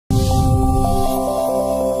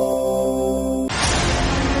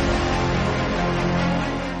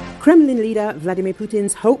Kremlin leader Vladimir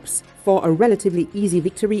Putin's hopes for a relatively easy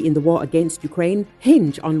victory in the war against Ukraine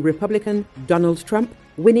hinge on Republican Donald Trump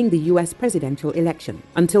winning the US presidential election.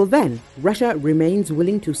 Until then, Russia remains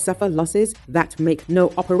willing to suffer losses that make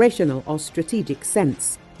no operational or strategic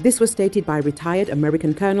sense. This was stated by retired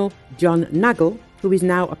American Colonel John Nagl, who is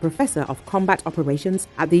now a professor of combat operations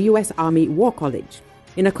at the US Army War College.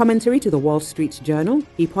 In a commentary to the Wall Street Journal,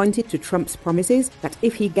 he pointed to Trump's promises that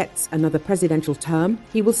if he gets another presidential term,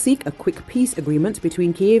 he will seek a quick peace agreement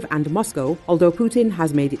between Kiev and Moscow, although Putin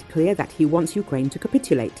has made it clear that he wants Ukraine to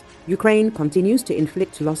capitulate. Ukraine continues to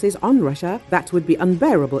inflict losses on Russia that would be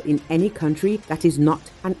unbearable in any country that is not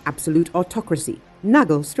an absolute autocracy,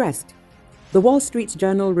 Nagl stressed. The Wall Street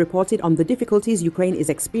Journal reported on the difficulties Ukraine is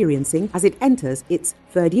experiencing as it enters its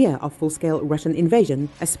third year of full-scale Russian invasion,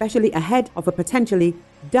 especially ahead of a potentially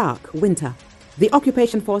dark winter. The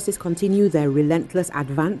occupation forces continue their relentless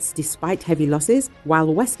advance despite heavy losses,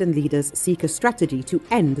 while Western leaders seek a strategy to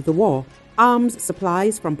end the war. Arms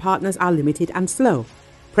supplies from partners are limited and slow.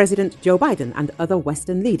 President Joe Biden and other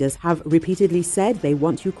Western leaders have repeatedly said they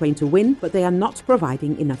want Ukraine to win, but they are not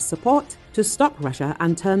providing enough support to stop Russia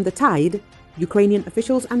and turn the tide, Ukrainian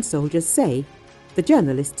officials and soldiers say, the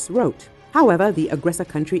journalists wrote. However, the aggressor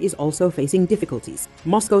country is also facing difficulties.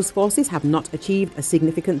 Moscow's forces have not achieved a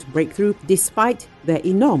significant breakthrough despite their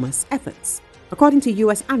enormous efforts. According to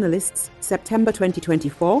US analysts, September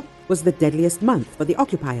 2024 was the deadliest month for the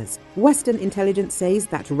occupiers. Western intelligence says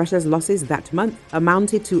that Russia's losses that month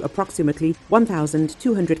amounted to approximately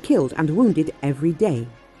 1,200 killed and wounded every day.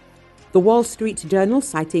 The Wall Street Journal,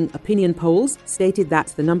 citing opinion polls, stated that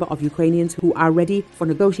the number of Ukrainians who are ready for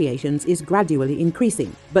negotiations is gradually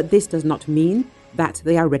increasing. But this does not mean that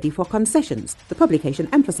they are ready for concessions, the publication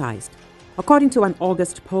emphasized. According to an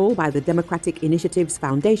August poll by the Democratic Initiatives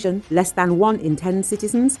Foundation, less than 1 in 10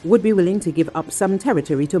 citizens would be willing to give up some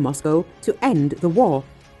territory to Moscow to end the war.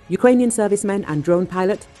 Ukrainian serviceman and drone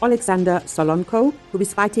pilot Alexander Solonko, who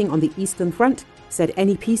is fighting on the Eastern Front, said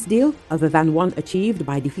any peace deal, other than one achieved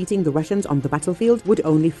by defeating the Russians on the battlefield, would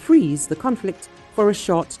only freeze the conflict for a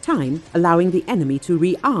short time, allowing the enemy to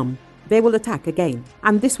rearm. They will attack again,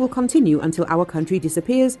 and this will continue until our country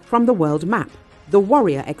disappears from the world map. The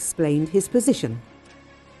warrior explained his position.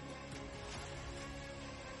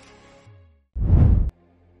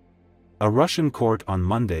 A Russian court on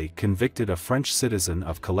Monday convicted a French citizen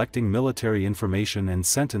of collecting military information and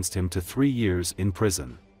sentenced him to 3 years in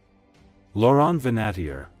prison. Laurent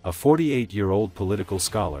Venatier, a 48-year-old political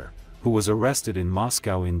scholar, who was arrested in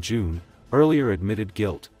Moscow in June, earlier admitted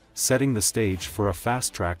guilt, setting the stage for a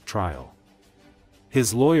fast-track trial.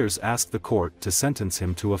 His lawyers asked the court to sentence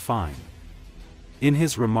him to a fine. In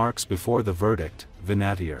his remarks before the verdict,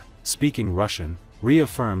 Venatier, speaking Russian,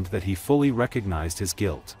 reaffirmed that he fully recognized his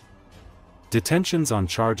guilt. Detentions on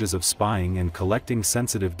charges of spying and collecting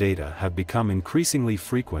sensitive data have become increasingly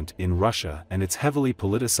frequent in Russia and its heavily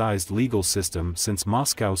politicized legal system since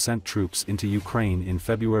Moscow sent troops into Ukraine in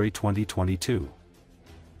February 2022.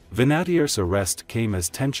 Venatier's arrest came as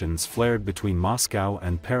tensions flared between Moscow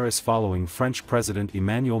and Paris following French President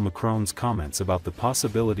Emmanuel Macron's comments about the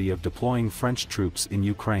possibility of deploying French troops in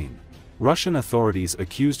Ukraine. Russian authorities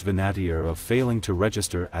accused Venatier of failing to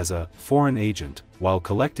register as a foreign agent while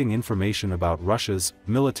collecting information about Russia's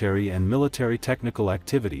military and military technical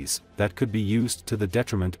activities that could be used to the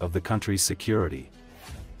detriment of the country's security.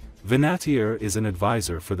 Venatier is an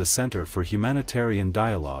advisor for the Center for Humanitarian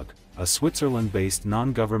Dialogue, a Switzerland-based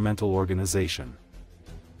non-governmental organization.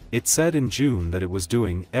 It said in June that it was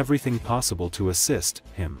doing everything possible to assist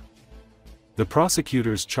him. The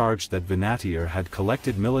prosecutors charged that Venatier had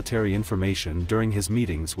collected military information during his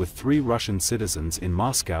meetings with 3 Russian citizens in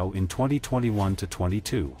Moscow in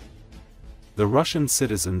 2021-22. The Russian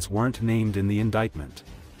citizens weren't named in the indictment.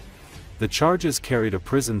 The charges carried a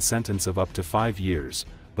prison sentence of up to 5 years,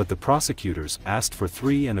 but the prosecutors asked for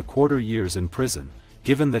 3.25 years in prison,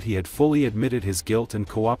 given that he had fully admitted his guilt and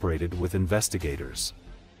cooperated with investigators.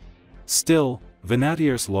 Still,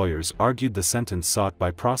 Venatier's lawyers argued the sentence sought by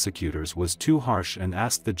prosecutors was too harsh and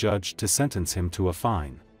asked the judge to sentence him to a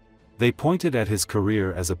fine. They pointed at his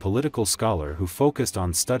career as a political scholar who focused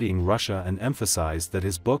on studying Russia and emphasized that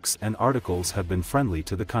his books and articles have been friendly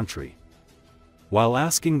to the country. While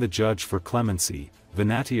asking the judge for clemency,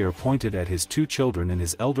 Venatier pointed at his 2 children and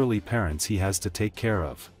his elderly parents he has to take care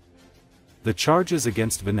of. The charges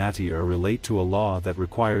against Venatier relate to a law that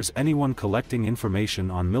requires anyone collecting information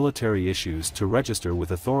on military issues to register with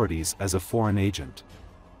authorities as a foreign agent.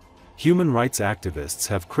 Human rights activists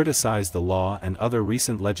have criticized the law and other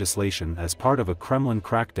recent legislation as part of a Kremlin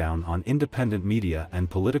crackdown on independent media and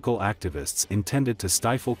political activists intended to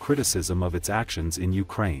stifle criticism of its actions in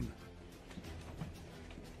Ukraine.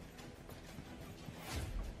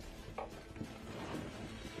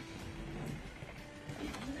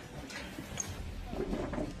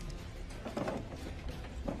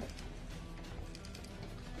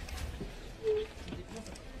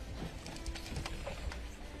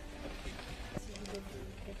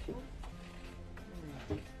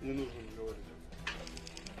 Не нужно говорить.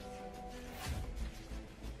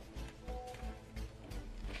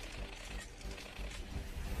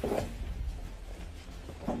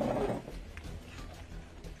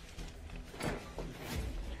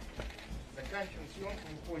 Заканчиваем съемку,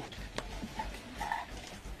 уходим.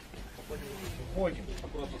 Уходим.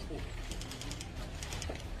 Просто слушай.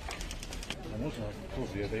 А можно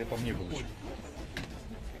тоже? Это я по мне получу.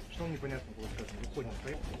 Что непонятно было сказано? Выходим.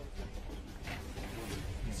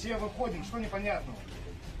 Все выходим, что непонятно?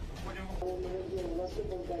 Выходим.